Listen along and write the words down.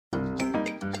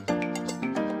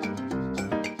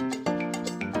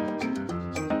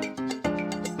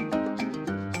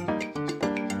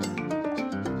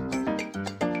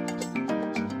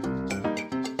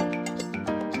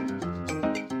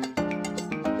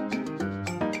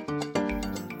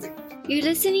You're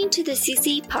listening to the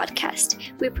CCE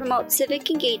podcast. We promote civic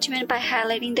engagement by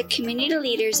highlighting the community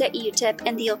leaders at UTEP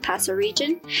and the El Paso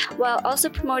region, while also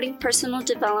promoting personal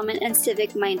development and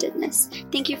civic mindedness.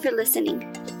 Thank you for listening.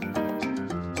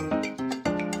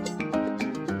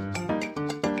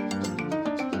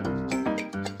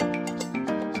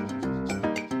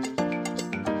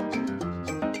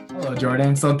 Hello,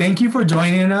 Jordan. So thank you for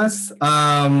joining us.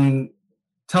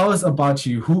 Tell us about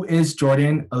you. Who is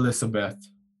Jordan Allyssabeth?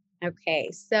 Okay,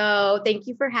 so thank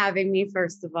you for having me,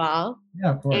 first of all.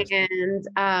 Yeah, of course.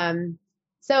 And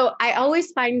so I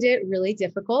always find it really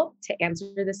difficult to answer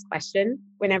this question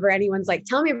whenever anyone's like,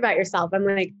 tell me about yourself. I'm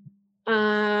like,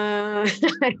 I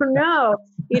don't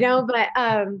know, but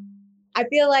I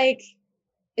feel like,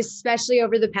 especially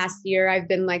over the past year, I've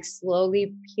been like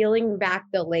slowly peeling back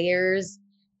the layers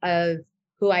of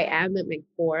who I am at my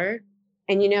core.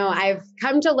 And, I've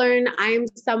come to learn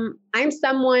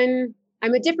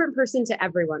I'm a different person to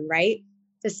everyone, right?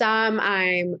 To some,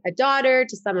 I'm a daughter.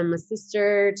 To some, I'm a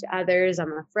sister. To others,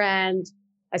 I'm a friend,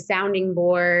 a sounding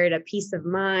board, a peace of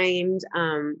mind.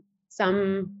 To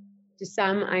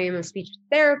some, I am a speech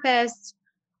therapist,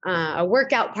 a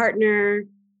workout partner.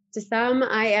 To some,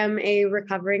 I am a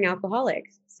recovering alcoholic.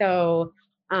 So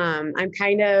I'm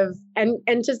kind of,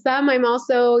 and to some, I'm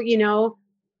also,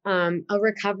 a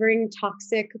recovering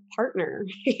toxic partner.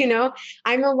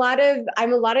 I'm a lot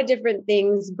of different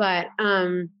things, but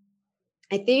I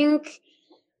think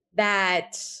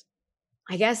that,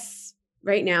 I guess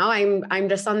right now I'm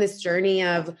just on this journey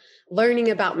of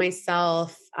learning about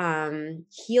myself,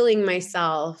 healing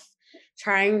myself,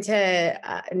 trying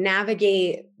to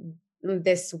navigate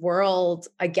this world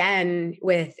again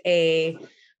with a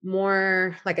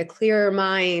more like a clearer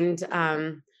mind,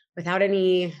 without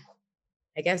any,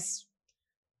 I guess,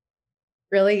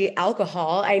 really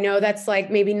alcohol. I know that's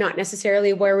like maybe not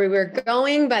necessarily where we were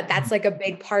going, but that's like a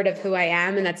big part of who I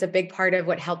am. And that's a big part of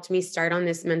what helped me start on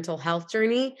this mental health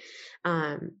journey.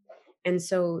 And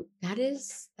so that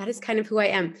is kind of who I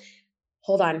am.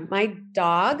 Hold on. My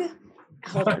dog.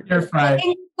 Hold on. You're fine.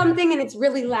 Something and it's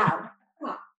really loud.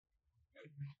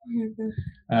 Dude.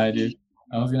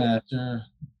 I was going to ask her,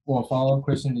 a follow-up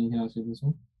question, and you can answer this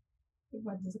one.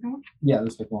 What, does it come on? Yeah,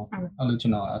 let's get one. Okay. I'll let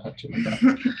you know. I'll talk to you like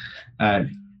that.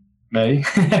 Ready?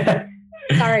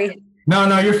 Sorry.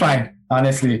 No, you're fine,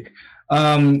 honestly.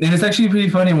 And it's actually pretty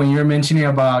funny when you're mentioning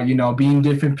about, being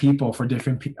different people for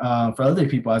for other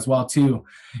people as well, too.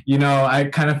 I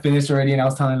kind of finished already, and I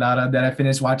was telling Lara that I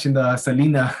finished watching the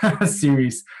Selena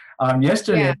series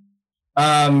yesterday.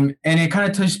 Yeah. And it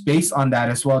kind of touched base on that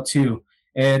as well, too.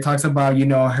 It talks about,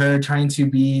 her trying to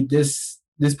be this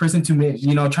person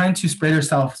to, trying to spread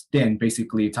herself thin,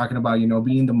 basically talking about,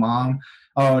 being the mom,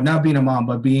 not being a mom,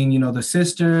 but being, the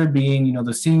sister, being,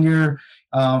 the singer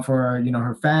for,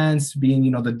 her fans,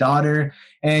 being, the daughter,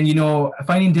 and,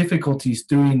 finding difficulties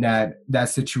during that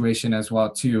situation as well,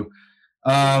 too.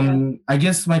 I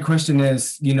guess my question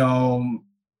is,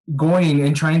 going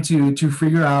and trying to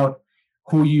figure out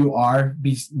who you are,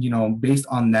 based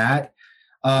on that.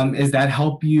 Is that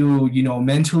help you,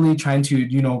 mentally trying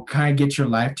to, kind of get your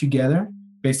life together,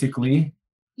 basically?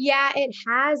 Yeah, it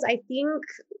has. I think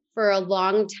for a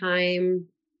long time,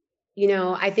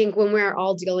 I think when we're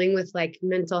all dealing with like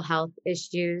mental health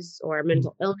issues or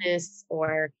mental illness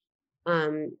or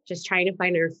just trying to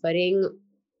find our footing,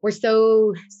 we're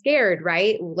so scared,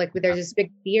 right? Like there's this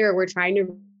big fear. We're trying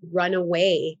to run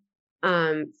away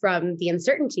from the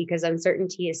uncertainty because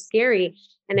uncertainty is scary.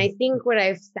 And I think what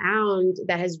I've found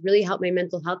that has really helped my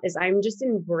mental health is I'm just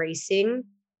embracing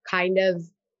kind of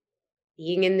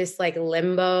being in this like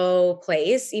limbo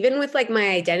place, even with like my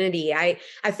identity. I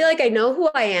feel like I know who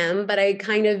I am, but I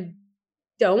kind of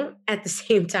don't at the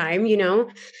same time,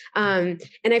 and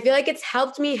I feel like it's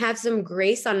helped me have some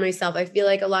grace on myself. I feel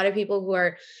like a lot of people who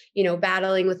are,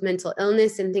 battling with mental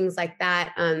illness and things like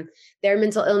that, their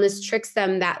mental illness tricks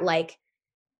them that like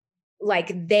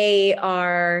they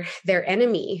are their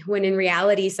enemy, when in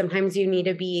reality, sometimes you need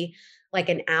to be like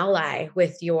an ally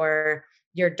with your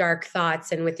dark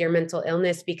thoughts and with your mental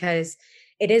illness, because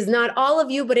it is not all of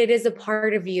you, but it is a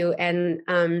part of you. And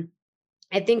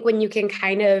I think when you can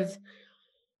kind of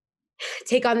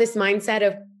take on this mindset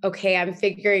of, okay, I'm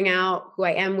figuring out who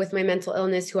I am with my mental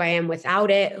illness, who I am without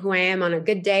it, who I am on a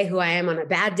good day, who I am on a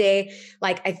bad day.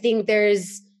 Like, I think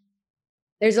there's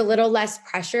a little less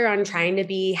pressure on trying to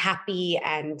be happy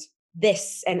and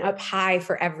this and up high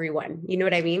for everyone. You know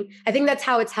what I mean? I think that's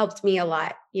how it's helped me a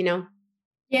lot,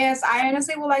 Yes, I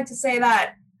honestly would like to say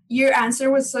that your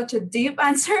answer was such a deep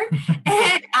answer.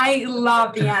 And I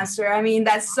love the answer. I mean,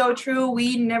 that's so true.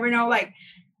 We never know,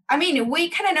 we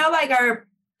kind of know our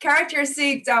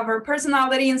characteristics of our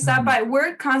personality and stuff, but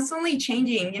we're constantly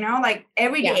changing, like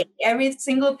every day, every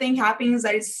single thing happens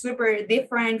that is super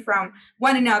different from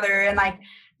one another, and like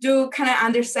do kind of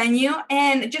understand you.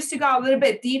 And just to go a little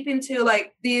bit deep into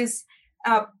like these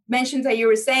mentions that you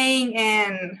were saying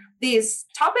and this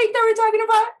topic that we're talking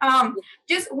about,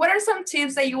 just what are some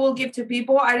tips that you will give to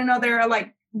people? I don't know, there are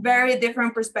like very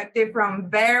different perspective from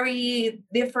very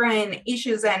different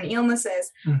issues and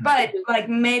illnesses, but like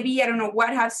maybe, I don't know, what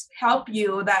has helped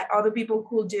you that other people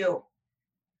could do?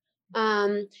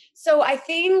 So I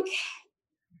think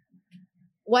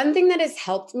one thing that has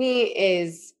helped me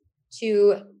is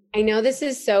I know this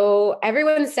is so,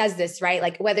 everyone says this, right?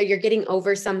 Like whether you're getting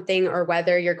over something or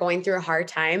whether you're going through a hard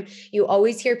time, you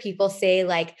always hear people say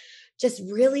like, just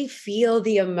really feel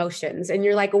the emotions. And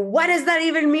you're like, what does that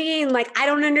even mean? Like, I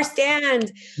don't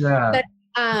understand. Yeah. But,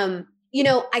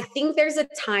 I think there's a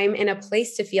time and a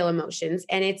place to feel emotions.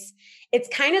 And it's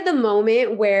kind of the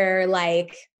moment where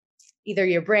like either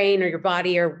your brain or your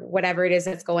body or whatever it is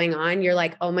that's going on, you're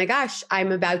like, oh my gosh,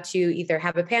 I'm about to either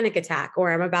have a panic attack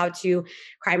or I'm about to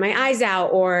cry my eyes out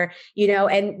or,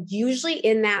 and usually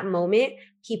in that moment,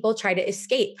 people try to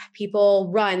escape. People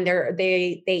run.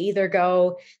 They either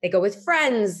go with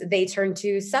friends. They turn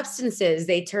to substances.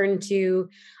 They turn to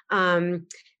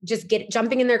just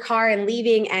jumping in their car and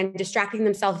leaving and distracting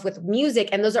themselves with music.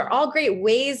 And those are all great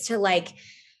ways to like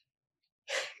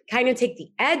kind of take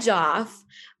the edge off.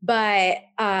 But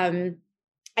I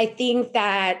think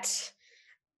that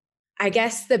I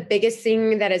guess the biggest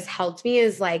thing that has helped me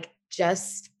is like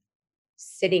just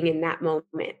sitting in that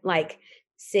moment, like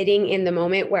sitting in the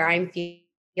moment where I'm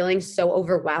feeling so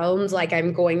overwhelmed, like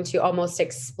I'm going to almost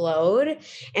explode,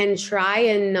 and try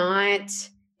and not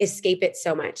escape it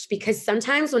so much. Because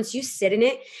sometimes once you sit in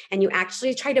it and you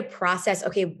actually try to process,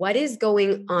 okay, what is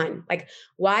going on? Like,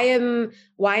 why am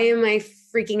I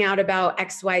freaking out about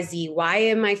XYZ? Why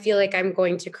am I feel like I'm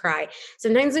going to cry?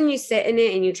 Sometimes when you sit in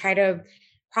it and you try to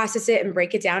process it and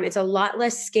break it down, it's a lot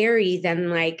less scary than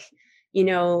like,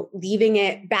 leaving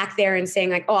it back there and saying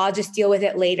like, oh, I'll just deal with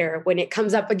it later when it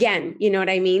comes up again. You know what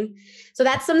I mean? So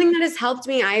that's something that has helped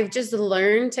me. I've just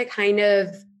learned to kind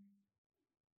of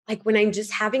like when I'm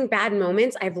just having bad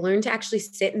moments, I've learned to actually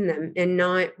sit in them and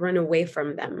not run away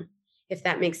from them, if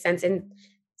that makes sense. And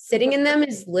sitting in them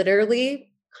is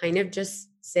literally kind of just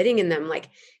sitting in them, like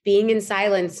being in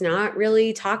silence, not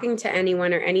really talking to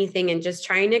anyone or anything, and just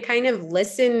trying to kind of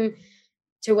listen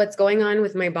to what's going on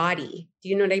with my body. Do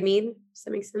you know what I mean? Does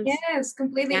that make sense? Yes,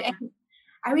 completely. Yeah.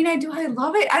 I mean, I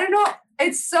love it. I don't know.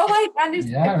 It's so like,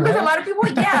 because a lot of people,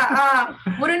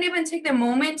 wouldn't even take the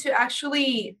moment to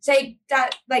actually take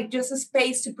that, like just a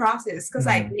space to process. Cause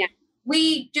like,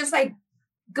 we just like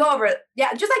go over it.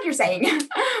 Yeah. Just like you're saying.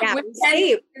 Yeah,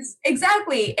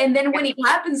 exactly. And then when it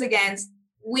happens again,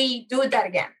 we do that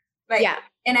again. Like,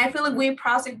 and I feel like we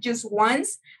process just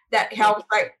once, that helps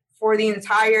like for the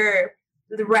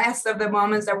rest of the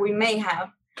moments that we may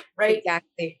have. Right.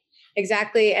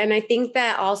 Exactly. And I think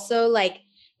that also like,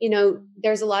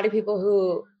 there's a lot of people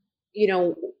who,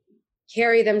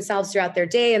 carry themselves throughout their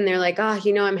day and they're like, oh,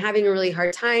 I'm having a really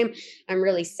hard time. I'm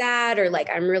really sad, or like,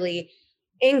 I'm really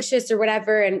anxious or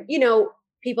whatever. And,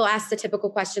 people ask the typical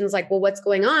questions like, well, what's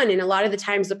going on? And a lot of the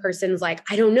times the person's like,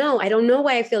 I don't know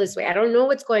why I feel this way. I don't know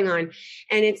what's going on.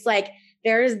 And it's like,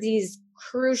 there's these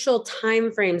crucial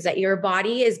time frames that your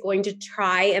body is going to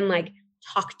try and like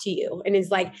talk to you. And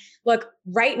it's like, look,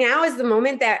 right now is the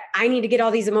moment that I need to get all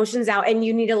these emotions out and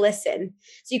you need to listen.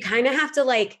 So you kind of have to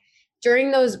like, during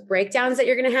those breakdowns that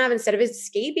you're going to have, instead of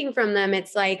escaping from them,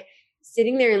 it's like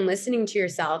sitting there and listening to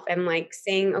yourself and like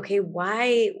saying, okay,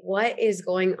 what is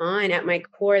going on at my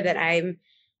core that I'm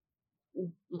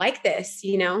like this,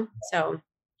 So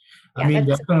I mean,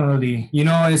 definitely,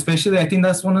 especially I think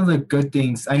that's one of the good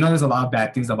things. I know there's a lot of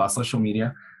bad things about social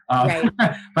media. But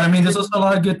I mean, there's also a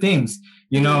lot of good things,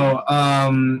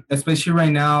 especially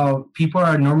right now, people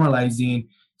are normalizing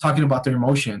talking about their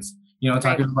emotions,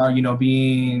 talking about,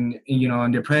 being,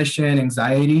 in depression,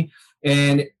 anxiety.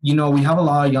 And, we have a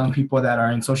lot of young people that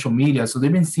are in social media. So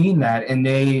they've been seeing that and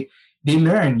they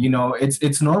learn,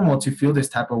 it's normal to feel this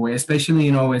type of way,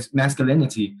 especially, with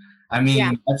masculinity. I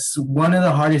mean, that's one of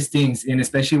the hardest things, and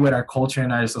especially with our culture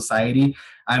and our society.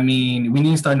 I mean, we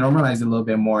need to start normalizing a little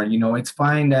bit more. It's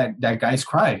fine that guys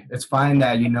cry. It's fine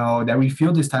that, that we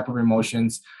feel this type of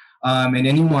emotions. And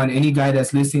any guy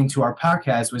that's listening to our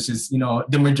podcast, which is,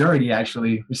 the majority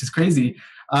actually, which is crazy.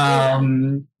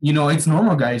 It's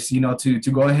normal, guys,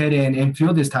 to go ahead and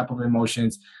feel this type of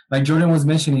emotions. Like Jordan was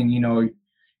mentioning,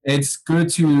 it's good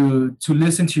to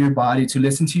listen to your body, to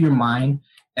listen to your mind,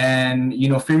 and, you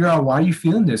know, figure out why you're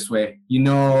feeling this way. You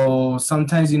know,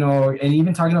 sometimes, you know, and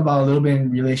even talking about a little bit in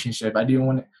relationship, I don't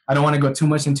want to go too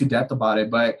much into depth about it,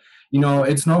 but, you know,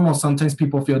 it's normal. Sometimes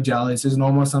people feel jealous. It's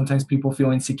normal. Sometimes people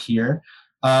feel insecure.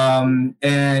 And,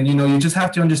 you know, you just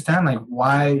have to understand, like,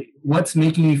 what's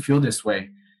making you feel this way.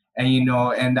 And, you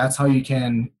know, and that's how you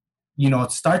can, you know,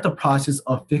 start the process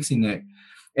of fixing it.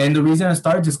 And the reason I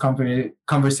started this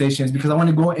conversation is because I want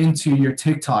to go into your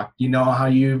TikTok, you know, how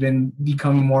you've been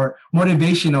becoming more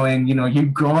motivational, and, you know,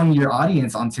 you've grown your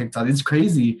audience on TikTok. It's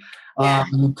crazy. Yeah.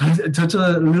 Touch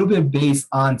a little bit base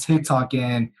on TikTok,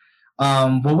 and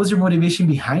what was your motivation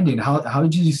behind it? How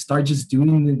did you start just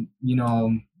doing, you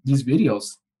know, these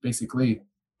videos, basically?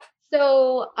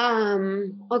 So,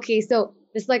 okay, so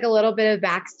just like a little bit of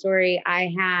backstory.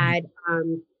 I had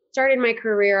started my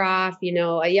career off, you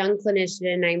know, a young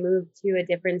clinician. I moved to a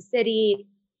different city.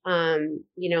 You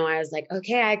know, I was like,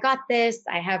 okay, I got this.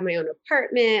 I have my own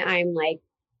apartment. I'm like,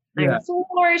 I'm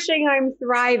flourishing. I'm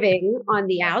thriving on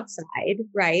the outside,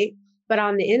 right? But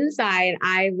on the inside,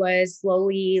 I was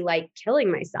slowly like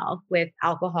killing myself with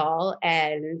alcohol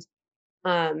and,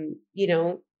 you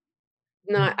know,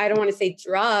 I don't want to say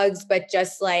drugs, but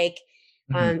just like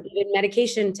even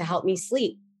medication to help me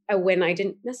sleep when I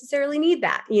didn't necessarily need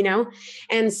that, you know?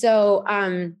 And so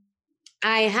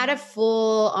I had a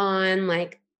full on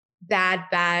like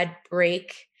bad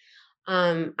break.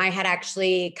 I had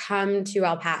actually come to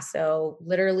El Paso,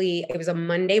 literally, it was a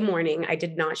Monday morning. I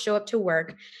did not show up to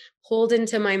work, pulled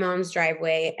into my mom's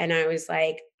driveway, and I was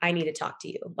like, I need to talk to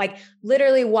you. Like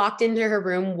literally walked into her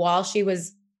room while she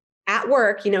was at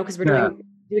work, you know, because we're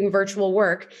doing virtual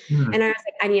work. And I was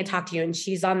like, I need to talk to you. And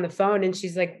she's on the phone and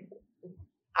she's like,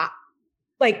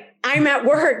 I'm at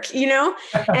work, you know?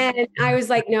 And I was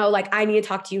like, no, like I need to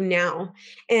talk to you now.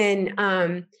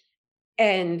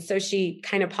 And so she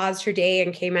kind of paused her day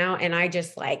and came out, and I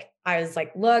was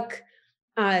like, look,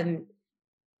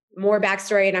 more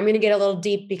backstory, and I'm going to get a little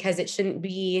deep because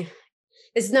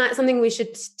it's not something we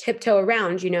should tiptoe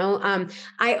around, you know?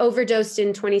 I overdosed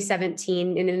in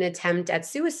 2017 in an attempt at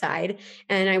suicide,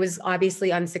 and I was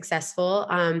obviously unsuccessful.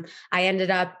 I ended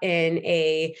up in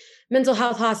a mental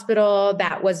health hospital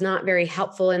that was not very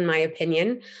helpful in my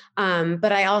opinion.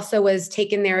 But I also was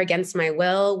taken there against my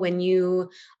will. When you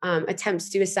attempt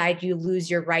suicide, you lose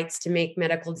your rights to make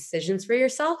medical decisions for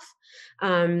yourself.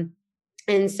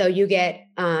 And so you get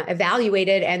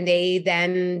evaluated, and they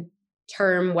then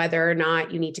term whether or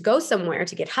not you need to go somewhere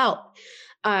to get help.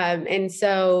 And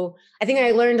so I think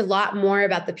I learned a lot more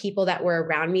about the people that were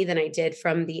around me than I did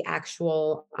from the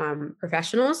actual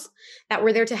professionals that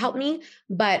were there to help me.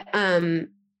 But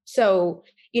so,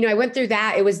 you know, I went through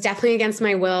that. It was definitely against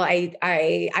my will.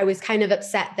 I was kind of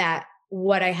upset that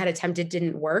what I had attempted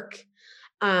didn't work.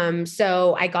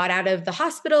 So I got out of the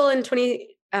hospital in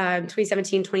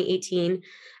 2017, 2018,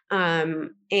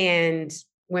 and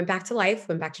went back to life,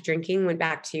 went back to drinking, went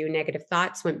back to negative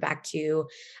thoughts, went back to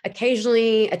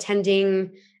occasionally attending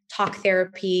talk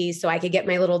therapy so I could get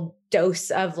my little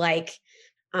dose of like,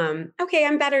 okay,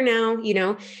 I'm better now, you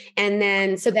know? And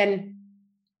then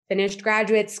finished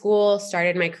graduate school,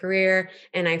 started my career,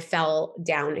 and I fell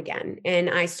down again. And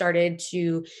I started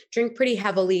to drink pretty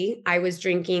heavily. I was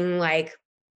drinking like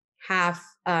half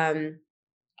a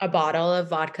bottle of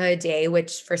vodka a day,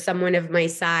 which for someone of my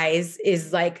size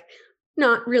is like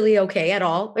not really okay at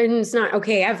all. And it's not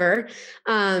okay ever.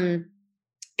 And,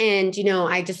 you know,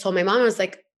 I just told my mom, I was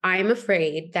like, I'm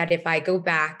afraid that if I go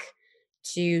back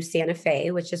to Santa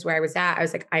Fe, which is where I was at, I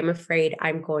was like, I'm afraid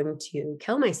I'm going to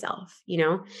kill myself, you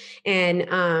know?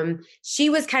 And she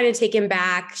was kind of taken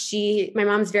back. My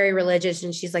mom's very religious,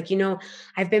 and she's like, you know,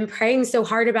 I've been praying so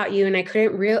hard about you, and I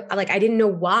couldn't I didn't know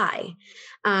why.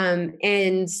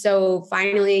 And so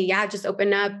finally, just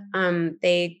opened up.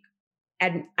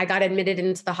 I got admitted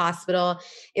into the hospital.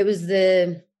 It was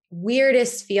the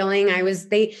weirdest feeling.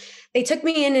 They took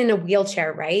me in a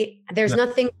wheelchair, right? There's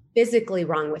nothing physically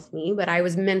wrong with me, but I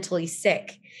was mentally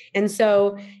sick. And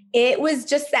so it was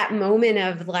just that moment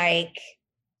of like,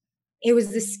 it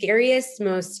was the scariest,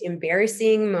 most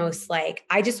embarrassing, most like,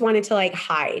 I just wanted to like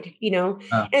hide, you know?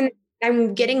 And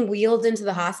I'm getting wheeled into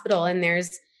the hospital, and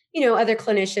there's, you know, other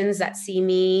clinicians that see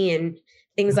me and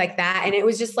things like that. And it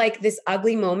was just like this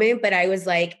ugly moment, but I was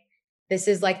like, this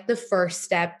is like the first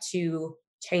step to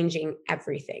changing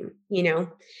everything, you know?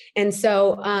 And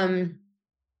so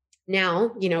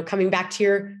now, you know, coming back to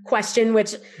your question,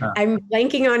 which I'm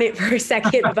blanking on it for a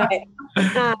second, but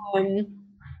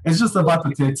it's just about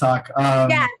the TikTok.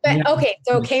 Okay.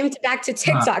 So it came back to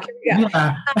TikTok. Here we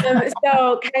go.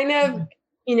 So kind of,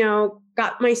 you know,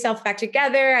 got myself back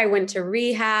together. I went to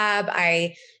rehab.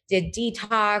 I did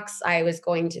detox. I was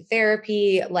going to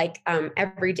therapy like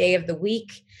every day of the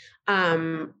week,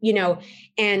 you know,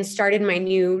 and started my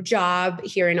new job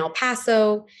here in El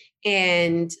Paso.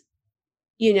 And,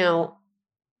 you know,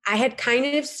 I had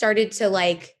kind of started to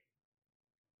like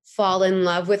fall in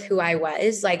love with who I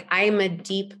was. Like, I am a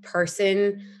deep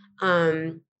person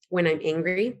when I'm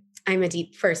angry. I'm a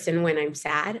deep person when I'm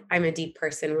sad. I'm a deep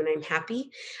person when I'm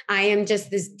happy. I am just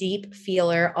this deep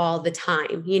feeler all the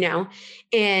time, you know?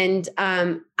 And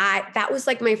that was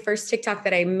like my first TikTok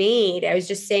that I made. I was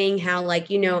just saying how, like,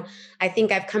 you know, I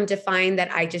think I've come to find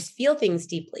that I just feel things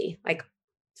deeply, like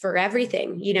for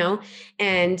everything, you know?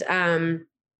 And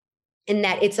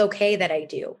that it's okay that I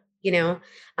do, you know?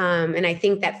 And I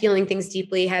think that feeling things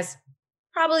deeply has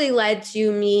probably led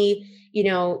to me, you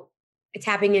know,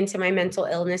 tapping into my mental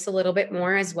illness a little bit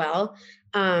more as well.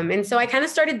 And so I kind of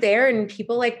started there, and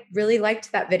people like really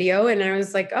liked that video. And I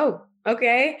was like, oh,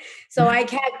 okay. So I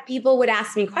kept, people would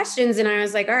ask me questions, and I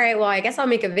was like, all right, well, I guess I'll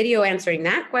make a video answering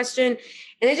that question.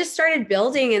 And it just started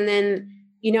building. And then,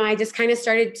 you know, I just kind of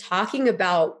started talking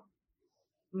about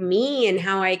me and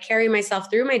how I carry myself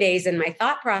through my days and my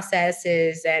thought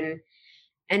processes, and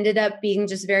ended up being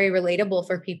just very relatable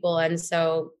for people. And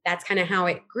so that's kind of how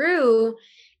it grew.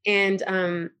 And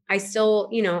I still,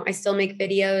 you know, I still make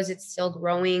videos. It's still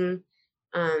growing.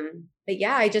 But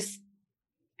yeah, I just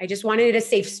wanted a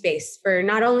safe space for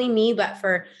not only me, but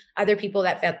for other people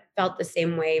that felt the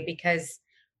same way. Because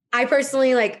I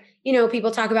personally, like, you know,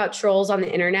 people talk about trolls on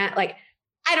the internet. Like,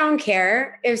 I don't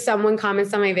care if someone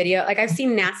comments on my video. Like, I've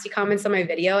seen nasty comments on my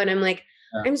video, and I'm like,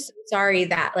 I'm so sorry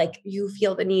that like you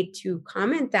feel the need to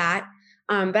comment that.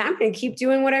 But I'm going to keep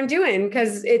doing what I'm doing,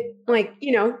 because it, like,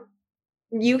 you know,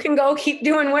 you can go keep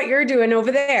doing what you're doing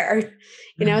over there,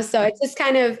 you know? So it's just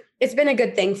kind of, it's been a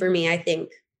good thing for me, I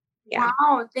think. Yeah.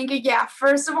 Wow. Thank you. Yeah.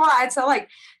 First of all, I'd say like,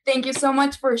 thank you so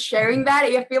much for sharing that.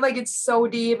 I feel like it's so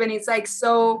deep, and it's like,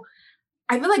 so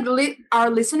I feel like our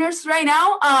listeners right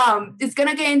now, it's going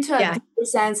to get into a deeper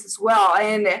sense as well.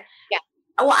 And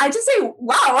well, I just say,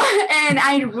 wow. And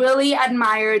I really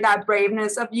admire that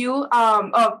braveness of you,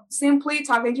 of simply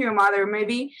talking to your mother.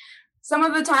 Maybe some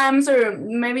of the times, or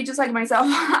maybe just like myself,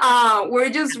 we're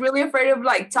just really afraid of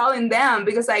like telling them,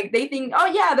 because like they think, oh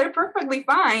yeah, they're perfectly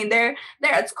fine. They're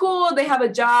at school, they have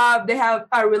a job, they have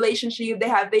a relationship, they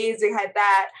have this, they have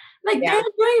that. Like they're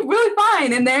doing really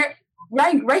fine. And they're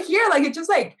right here. Like, it's just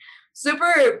like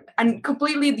super and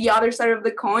completely the other side of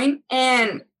the coin.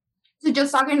 And so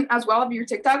just talking as well of your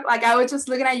TikTok, like I was just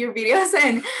looking at your videos,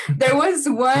 and there was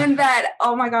one that,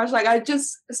 oh my gosh, like I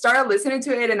just started listening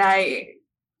to it and I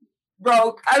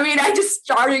broke. I mean, I just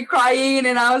started crying,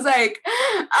 and I was like,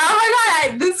 oh my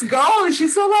God, this girl,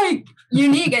 she's so like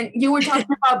unique. And you were talking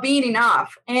about being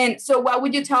enough. And so what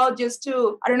would you tell, just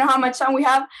to, I don't know how much time we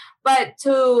have, but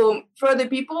for the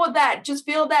people that just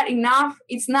feel that enough,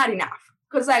 it's not enough.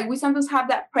 Because like we sometimes have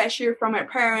that pressure from our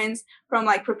parents, from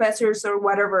like professors or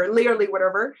whatever, literally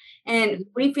whatever. And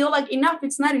we feel like enough,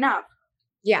 it's not enough.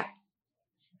 Yeah.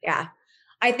 Yeah.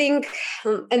 I think,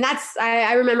 and that's,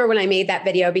 I remember when I made that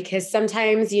video, because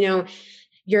sometimes, you know,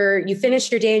 you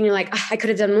finish your day and you're like, oh, I could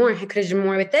have done more. I could have done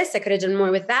more with this. I could have done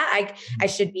more with that. I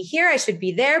should be here. I should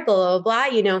be there, blah, blah, blah.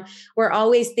 You know, we're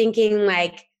always thinking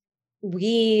like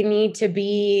we need to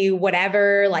be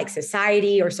whatever, like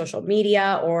society or social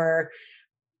media or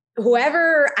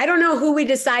whoever, I don't know who we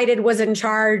decided was in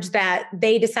charge, that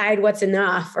they decide what's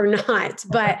enough or not.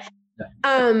 But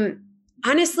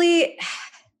honestly,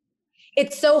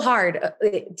 it's so hard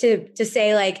to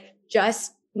say like,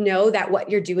 just know that what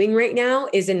you're doing right now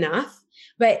is enough.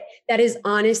 But that is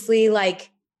honestly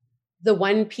like the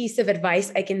one piece of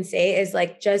advice I can say is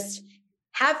like, just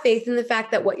have faith in the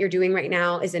fact that what you're doing right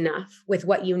now is enough with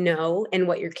what you know and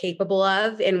what you're capable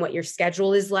of and what your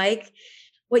schedule is like.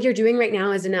 What you're doing right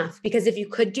now is enough, because if you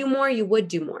could do more, you would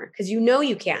do more, because you know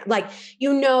you can't. Like,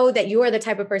 you know that you are the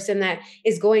type of person that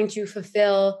is going to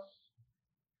fulfill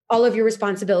all of your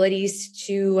responsibilities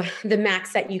to the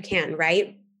max that you can,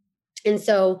 right? And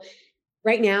so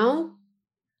right now,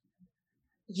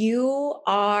 you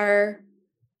are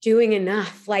doing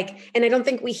enough. Like, and I don't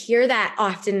think we hear that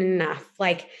often enough.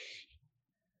 Like,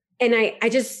 and I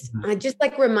just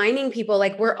like reminding people,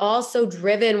 like, we're all so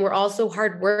driven. We're all so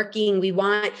hardworking. We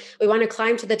want to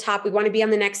climb to the top. We want to be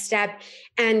on the next step,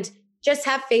 and just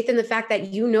have faith in the fact that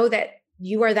you know that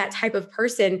you are that type of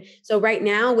person. So right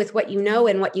now, with what you know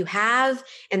and what you have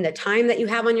and the time that you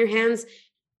have on your hands,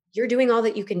 you're doing all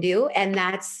that you can do. And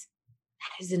that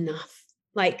is enough.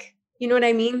 Like, you know what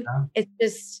I mean? Yeah.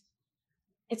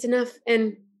 It's enough.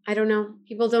 And I don't know,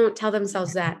 people don't tell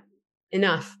themselves that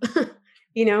enough.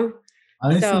 You know?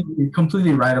 Honestly, you're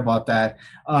completely right about that.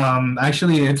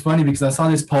 Actually, it's funny because I saw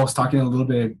this post talking a little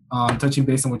bit, touching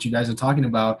base on what you guys are talking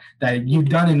about, that you've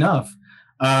done enough.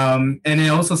 And it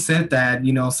also said that,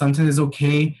 sometimes it's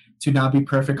okay to not be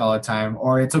perfect all the time,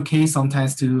 or it's okay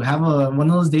sometimes to have one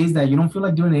of those days that you don't feel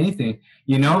like doing anything,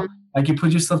 like you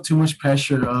put yourself too much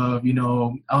pressure of,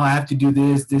 oh, I have to do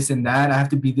this and that. I have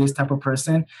to be this type of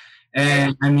person.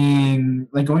 And I mean,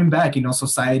 like going back,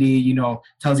 society,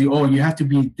 tells you, oh, you have to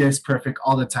be this perfect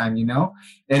all the time,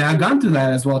 and I've gone through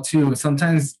that as well too.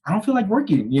 Sometimes I don't feel like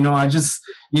working, I just,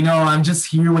 I'm just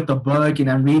here with the book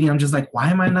and I'm reading. I'm just like, why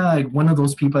am I not like one of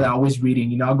those people that are always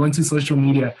reading? I'll go into social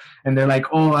media and they're like,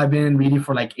 oh, I've been reading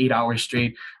for like 8 hours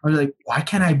straight. I was like, why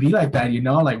can't I be like that?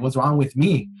 Like what's wrong with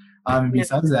me?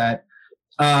 Besides that,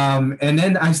 and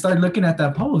then I started looking at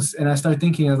that post and I started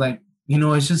thinking, I was like,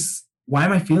 it's just, why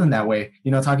am I feeling that way?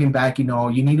 Talking back, you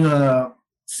need to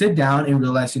sit down and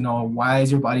realize, why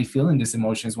is your body feeling these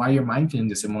emotions? Why your mind feeling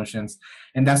these emotions?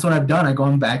 And that's what I've done. I'm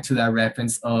going back to that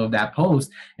reference of that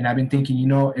post. And I've been thinking,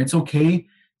 it's okay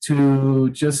to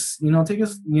just, take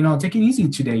it easy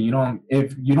today.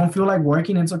 If you don't feel like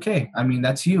working, it's okay. I mean,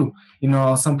 that's you.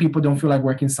 Some people don't feel like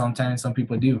working sometimes. Some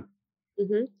people do.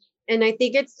 Mm-hmm. And I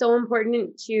think it's so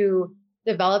important to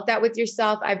develop that with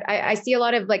yourself. I see a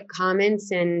lot of like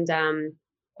comments and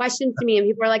questions to me, and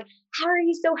people are like, how are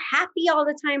you so happy all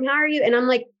the time? How are you? And I'm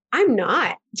like, I'm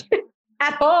not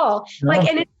at all. No. Like,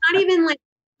 and it's not even like,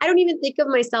 I don't even think of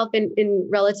myself in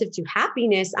relative to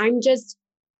happiness. I'm just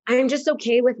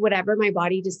okay with whatever my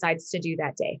body decides to do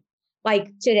that day.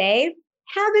 Like today,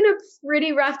 having a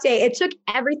pretty rough day. It took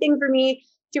everything for me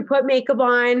to put makeup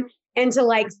on and to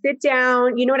like sit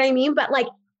down, you know what I mean? But like,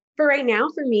 for right now,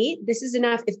 for me, this is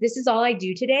enough. If this is all I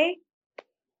do today,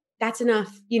 that's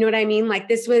enough. You know what I mean?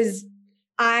 Like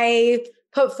I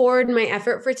put forward my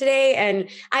effort for today. And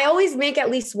I always make at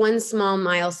least one small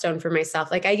milestone for myself.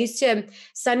 Like I used to,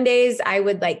 Sundays, I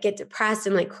would like get depressed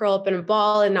and like curl up in a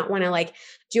ball and not want to like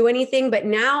do anything. But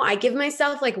now I give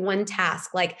myself like one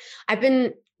task. Like I've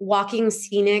been walking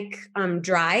Scenic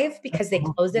Drive because they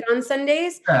close it on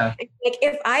Sundays. Yeah. Like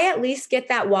if I at least get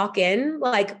that walk in,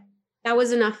 like that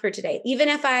was enough for today. Even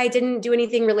if I didn't do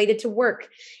anything related to work,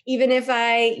 even if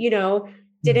I,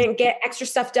 didn't get extra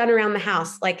stuff done around the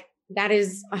house, like that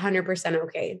is 100%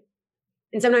 okay.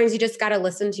 And sometimes you just got to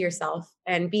listen to yourself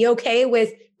and be okay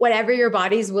with whatever your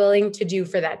body's willing to do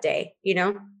for that day,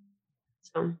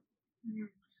 So.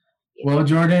 Well,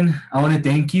 Jordan, I want to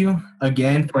thank you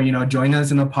again for, joining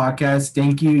us in the podcast.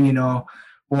 Thank you,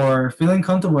 for feeling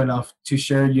comfortable enough to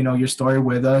share, your story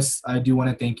with us. I do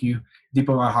want to thank you deep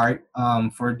of our heart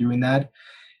for doing that.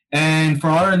 And for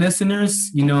all our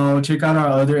listeners, check out our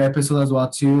other episodes as well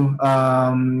too.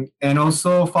 And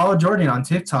also follow Jordan on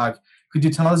TikTok. Could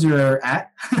you tell us your @ Yes,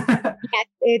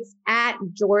 it's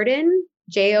 @ Jordan,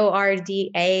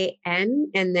 JORDAN,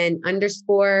 and then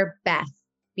 _Beth,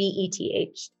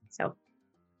 BETH. So.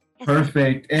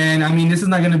 Perfect. And I mean, this is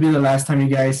not going to be the last time you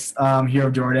guys hear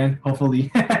of Jordan, hopefully.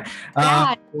 Yeah.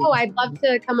 I'd love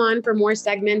to come on for more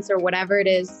segments or whatever it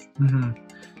is. Mm-hmm.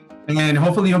 And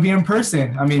hopefully you'll be in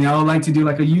person. I mean, I would like to do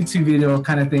like a YouTube video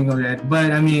kind of thing of it.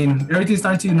 But I mean, everything's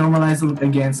starting to normalize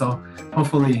again. So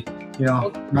hopefully,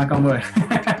 knock on wood.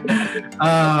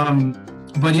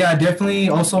 But yeah, definitely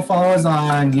also follow us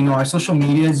on, our social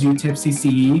medias, UTIP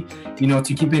CCE,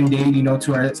 to keep in date,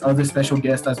 to our other special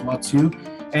guests as well too.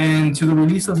 And to the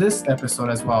release of this episode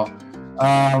as well.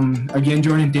 Again,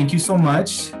 Jordan, thank you so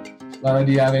much. Lara,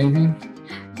 do you have anything?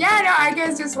 Yeah, no, I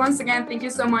guess just once again, thank you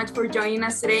so much for joining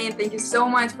us today. And thank you so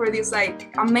much for these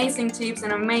like amazing tips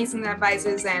and amazing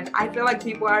advices. And I feel like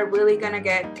people are really going to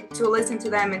get to listen to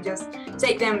them and just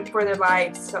take them for their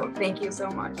lives. So thank you so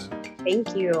much.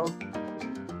 Thank you.